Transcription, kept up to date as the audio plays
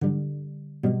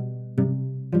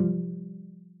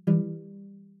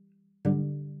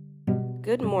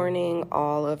Good morning,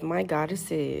 all of my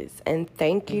goddesses, and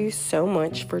thank you so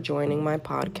much for joining my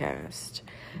podcast.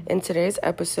 In today's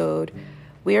episode,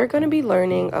 we are going to be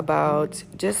learning about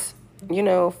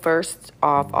first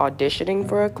off, auditioning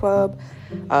for a club,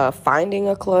 finding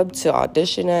a club to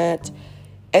audition at,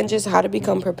 and just how to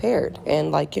become prepared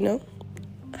and,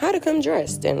 how to come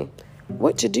dressed and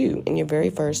what to do in your very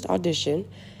first audition,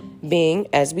 being,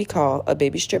 as we call, a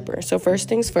baby stripper. So first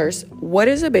things first, what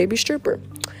is a baby stripper?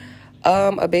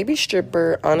 A baby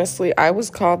stripper, honestly, I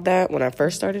was called that when I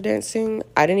first started dancing.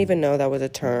 I didn't even know that was a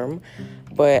term,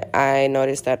 but I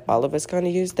noticed that all of us kind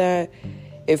of use that.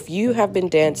 If you have been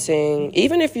dancing,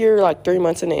 even if you're like 3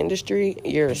 months in the industry,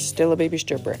 you're still a baby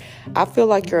stripper. I feel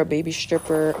like you're a baby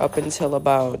stripper up until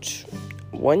about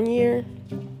 1 year.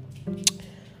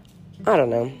 I don't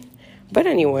know. But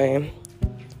anyway,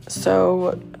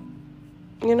 so,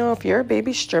 if you're a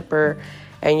baby stripper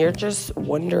and you're just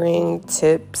wondering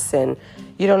tips and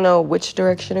you don't know which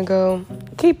direction to go,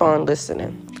 keep on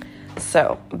listening.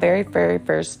 So, very, very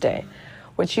first day,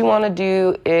 what you want to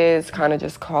do is kind of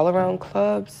just call around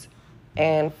clubs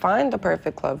and find the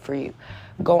perfect club for you.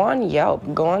 Go on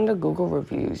Yelp, go on the Google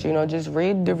reviews, just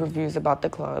read the reviews about the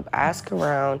club, ask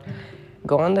around,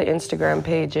 go on the Instagram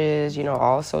pages,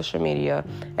 all social media,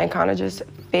 and kind of just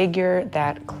figure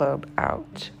that club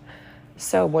out.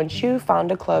 So once you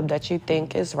found a club that you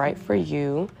think is right for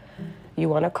you, you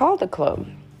want to call the club.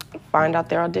 Find out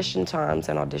their audition times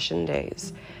and audition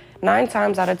days. 9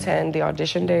 times out of 10, the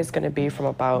audition day is going to be from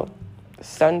about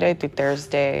Sunday through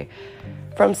Thursday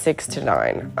from 6 to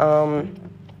 9.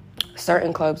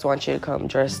 Certain clubs want you to come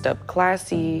dressed up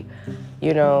classy.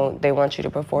 They want you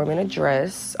to perform in a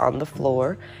dress on the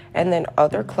floor. And then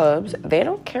other clubs, they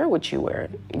don't care what you wear.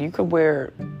 You could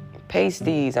wear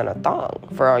pasties and a thong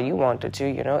for all you wanted to,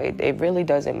 it really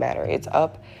doesn't matter. It's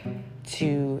up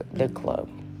to the club.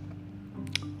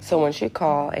 So once you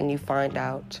call and you find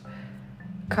out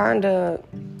kind of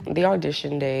the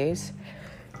audition days,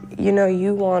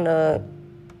 you want to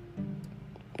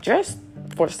dress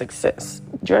for success.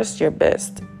 Dress your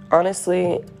best.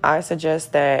 Honestly, I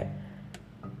suggest that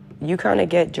you kind of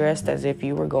get dressed as if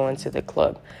you were going to the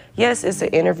club. Yes, it's an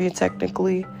interview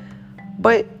technically,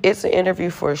 but it's an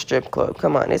interview for a strip club.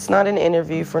 Come on, it's not an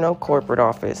interview for no corporate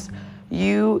office.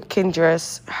 You can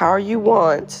dress how you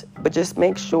want, but just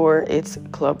make sure it's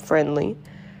club friendly.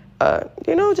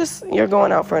 Just you're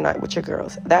going out for a night with your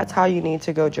girls. That's how you need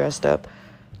to go dressed up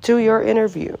to your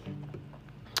interview.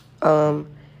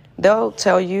 They'll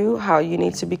tell you how you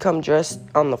need to become dressed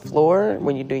on the floor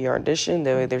when you do your audition.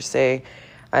 They'll either say,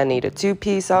 I need a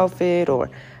 2-piece outfit, or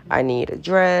I need a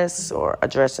dress, or a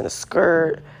dress and a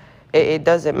skirt. It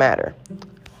doesn't matter.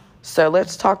 So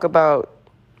let's talk about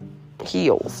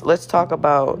heels. Let's talk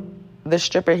about the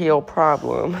stripper heel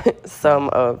problem some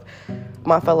of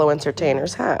my fellow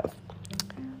entertainers have.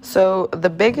 So the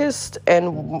biggest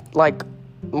and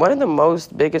one of the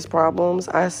most biggest problems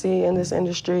I see in this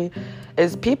industry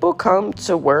is people come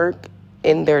to work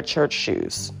in their church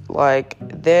shoes.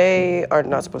 They are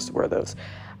not supposed to wear those.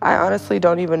 I honestly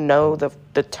don't even know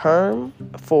the term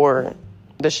for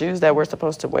the shoes that we're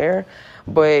supposed to wear,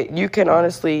 but you can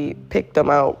honestly pick them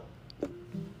out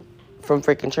from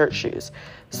freaking church shoes.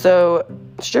 So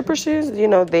stripper shoes,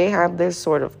 they have this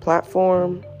sort of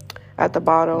platform at the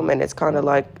bottom, and it's kind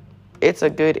of it's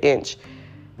a good inch.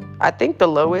 I think the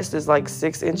lowest is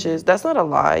 6 inches. That's not a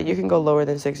lie. You can go lower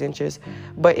than 6 inches,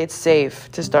 but it's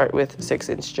safe to start with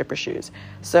 6-inch stripper shoes.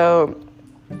 So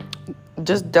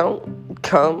just don't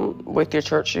come with your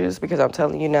church shoes, because I'm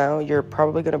telling you now, you're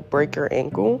probably going to break your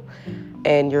ankle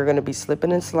and you're going to be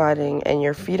slipping and sliding and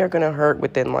your feet are going to hurt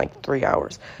within 3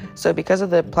 hours. So because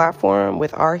of the platform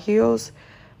with our heels,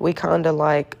 we kind of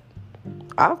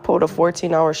I've pulled a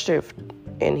 14-hour shift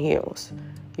in heels,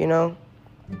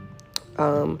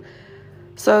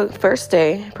 So first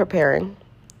day preparing,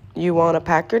 you want to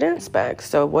pack your dance bag.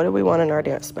 So what do we want in our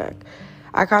dance bag?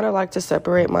 I kind of like to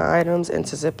separate my items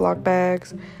into Ziploc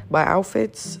bags by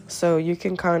outfits. So you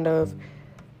can kind of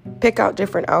pick out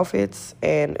different outfits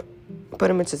and put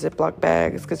them into Ziploc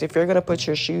bags. Because if you're going to put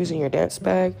your shoes in your dance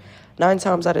bag, 9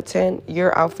 times out of 10,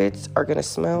 your outfits are going to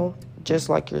smell just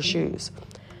like your shoes.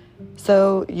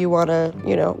 So you want to,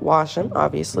 wash them,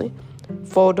 obviously.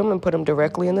 Fold them and put them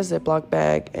directly in the Ziploc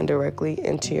bag and directly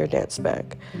into your dance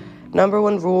bag. Number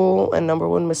 1 rule and number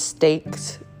 1 mistake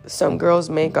some girls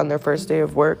make on their first day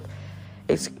of work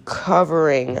is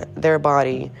covering their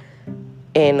body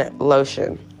in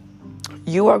lotion.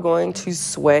 You are going to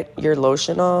sweat your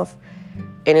lotion off,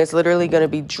 and it's literally going to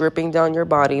be dripping down your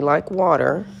body like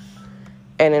water,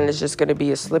 and then it's just going to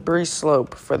be a slippery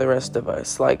slope for the rest of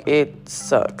us. It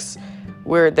sucks.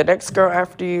 where the next girl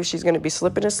after you, she's going to be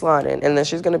slipping and sliding, and then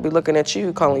she's going to be looking at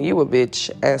you, calling you a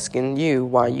bitch, asking you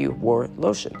why you wore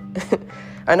lotion.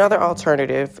 Another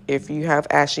alternative, if you have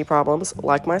ashy problems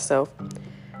like myself,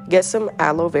 get some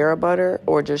aloe vera butter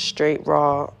or just straight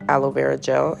raw aloe vera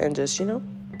gel and just,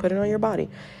 put it on your body.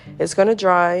 It's going to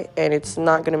dry and it's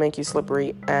not going to make you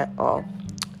slippery at all.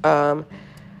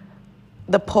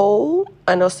 The pole,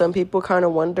 I know some people kind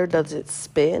of wonder, does it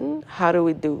spin? How do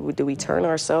we turn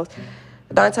ourselves?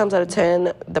 9 times out of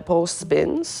 10, the pole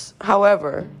spins.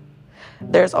 However,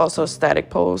 there's also static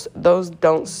poles. Those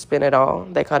don't spin at all.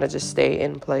 They kind of just stay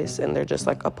in place, and they're just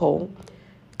like a pole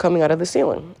coming out of the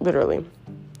ceiling, literally.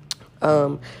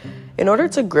 In order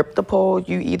to grip the pole,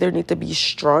 you either need to be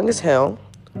strong as hell,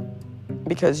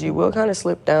 because you will kind of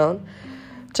slip down,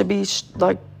 to be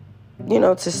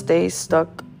to stay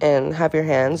stuck and have your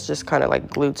hands just kind of like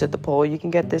glued to the pole. You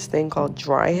can get this thing called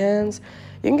dry hands.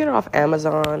 You can get it off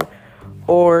Amazon,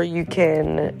 or you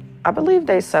can, I believe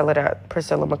they sell it at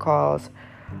Priscilla McCall's.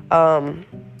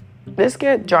 Just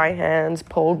get dry hands,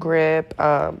 pole grip.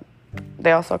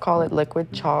 They also call it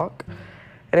liquid chalk,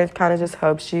 and it kind of just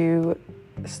helps you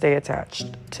stay attached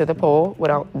to the pole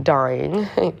without dying.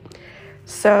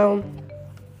 So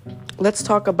let's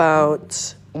talk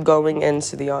about going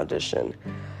into the audition.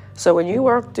 So when you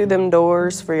walk through them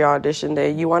doors for your audition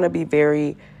day, you want to be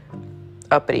very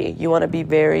uppity. You want to be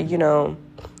very,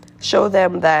 show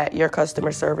them that your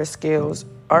customer service skills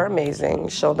are amazing.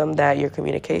 Show them that your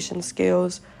communication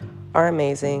skills are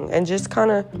amazing. And just kind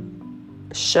of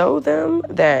show them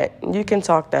that you can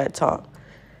talk that talk.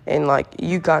 And,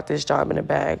 you got this job in the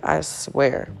bag, I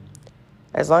swear.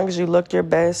 As long as you look your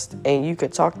best and you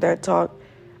could talk that talk,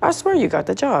 I swear you got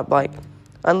the job.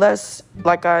 Unless,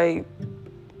 I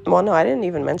didn't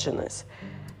even mention this.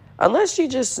 Unless you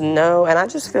just know, and I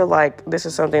just feel like this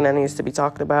is something that needs to be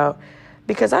talked about,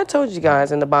 because I told you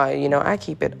guys in the bio, I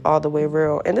keep it all the way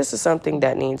real, and this is something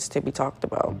that needs to be talked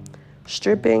about.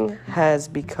 Stripping has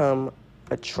become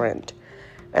a trend,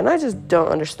 and I just don't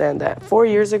understand that. 4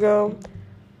 years ago,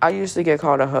 I used to get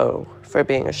called a hoe for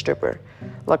being a stripper.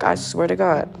 I swear to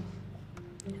God.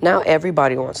 Now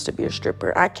everybody wants to be a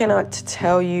stripper. I cannot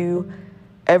tell you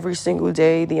every single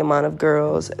day the amount of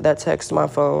girls that text my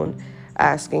phone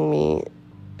asking me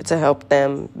to help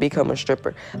them become a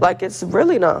stripper. It's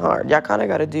really not hard. Y'all kind of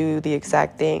got to do the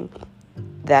exact thing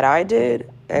that I did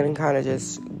and kind of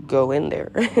just go in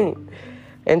there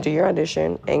and do your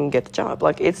audition and get the job.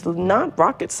 It's not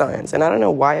rocket science, and I don't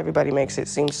know why everybody makes it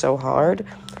seem so hard.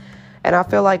 And I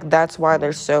feel like that's why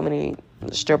there's so many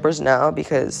strippers now,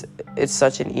 because it's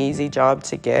such an easy job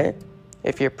to get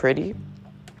if you're pretty.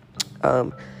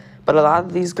 But a lot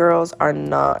of these girls are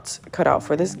not cut out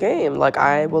for this game.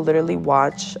 I will literally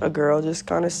watch a girl just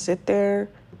kind of sit there,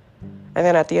 and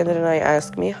then at the end of the night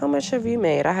ask me, how much have you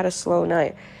made? I had a slow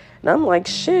night. And I'm like,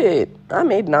 shit, I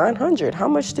made $900. How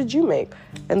much did you make?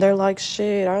 And they're like,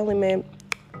 shit, I only made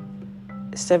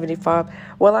 $75.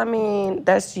 Well,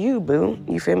 that's you, boo.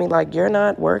 You feel me? You're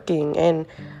not working. And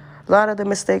a lot of the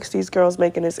mistakes these girls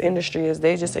make in this industry is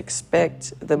they just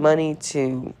expect the money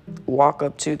to walk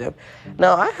up to them.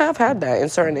 Now, I have had that in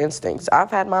certain instincts. I've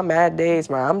had my mad days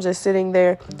where I'm just sitting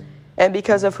there, and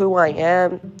because of who I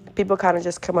am, people kind of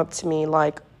just come up to me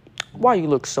why you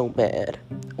look so mad?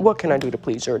 What can I do to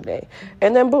please your day?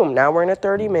 And then boom, now we're in a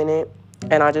 30-minute,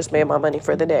 and I just made my money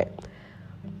for the day.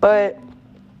 But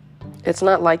it's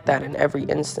not like that in every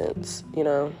instance,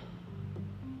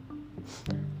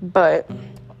 But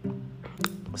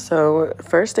so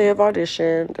first day of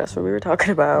audition, that's what we were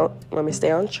talking about. Let me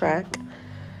stay on track.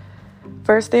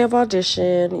 First day of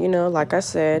audition, like I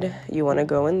said, you want to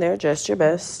go in there, dress your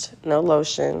best, no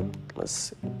lotion.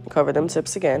 Let's cover them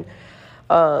tips again.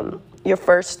 Your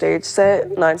first stage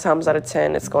set, 9 times out of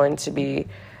 10, it's going to be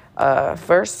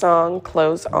first song,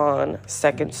 clothes on,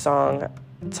 second song,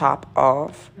 top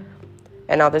off.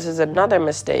 And now this is another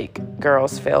mistake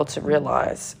girls fail to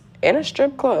realize. In a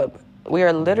strip club, we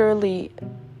are literally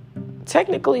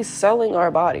technically selling our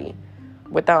body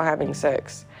without having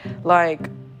sex.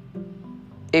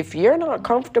 If you're not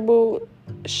comfortable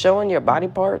showing your body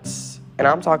parts, and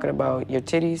I'm talking about your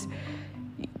titties,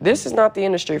 this is not the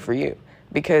industry for you.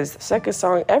 Because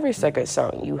every second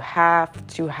song, you have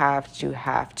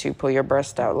to pull your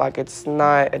breast out. It's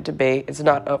not a debate. It's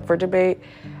not up for debate.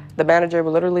 The manager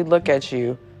will literally look at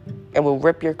you and will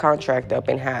rip your contract up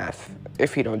in half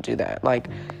if you don't do that.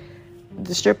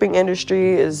 The stripping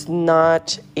industry is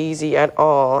not easy at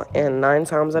all, and 9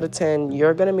 times out of 10,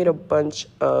 you're going to meet a bunch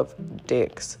of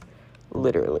dicks,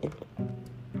 literally.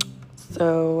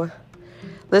 So,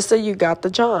 let's say you got the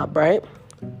job, right?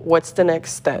 What's the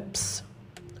next steps?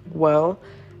 Well,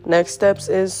 Next steps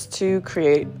is to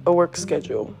create a work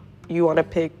schedule. You want to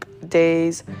pick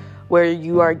days where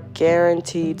you are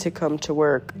guaranteed to come to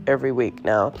work every week.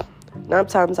 Now, 9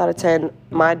 times out of 10,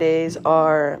 my days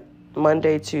are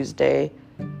Monday, Tuesday,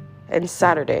 and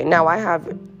Saturday. Now, I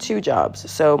have 2 jobs.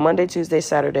 So Monday, Tuesday,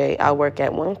 Saturday, I work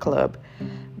at one club.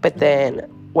 But then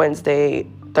Wednesday,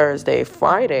 Thursday,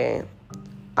 Friday,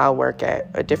 I'll work at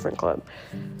a different club.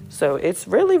 So it's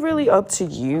really, really up to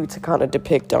you to kind of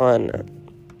depict on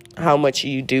how much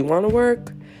you do want to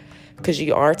work, because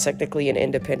you are technically an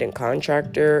independent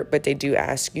contractor, but they do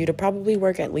ask you to probably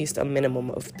work at least a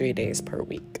minimum of 3 days per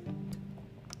week.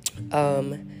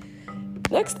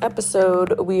 Next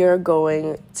episode, we are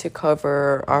going to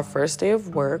cover our first day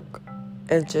of work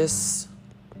and just,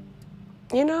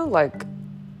 like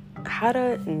how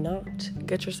to not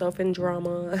get yourself in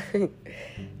drama.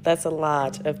 That's a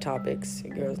lot of topics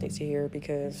girls need to hear,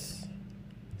 because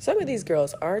some of these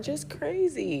girls are just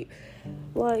crazy.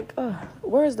 Like,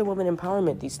 where is the woman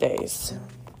empowerment these days?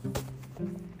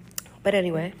 But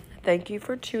anyway, thank you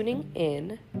for tuning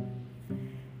in,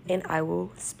 and I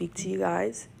will speak to you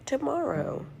guys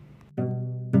tomorrow.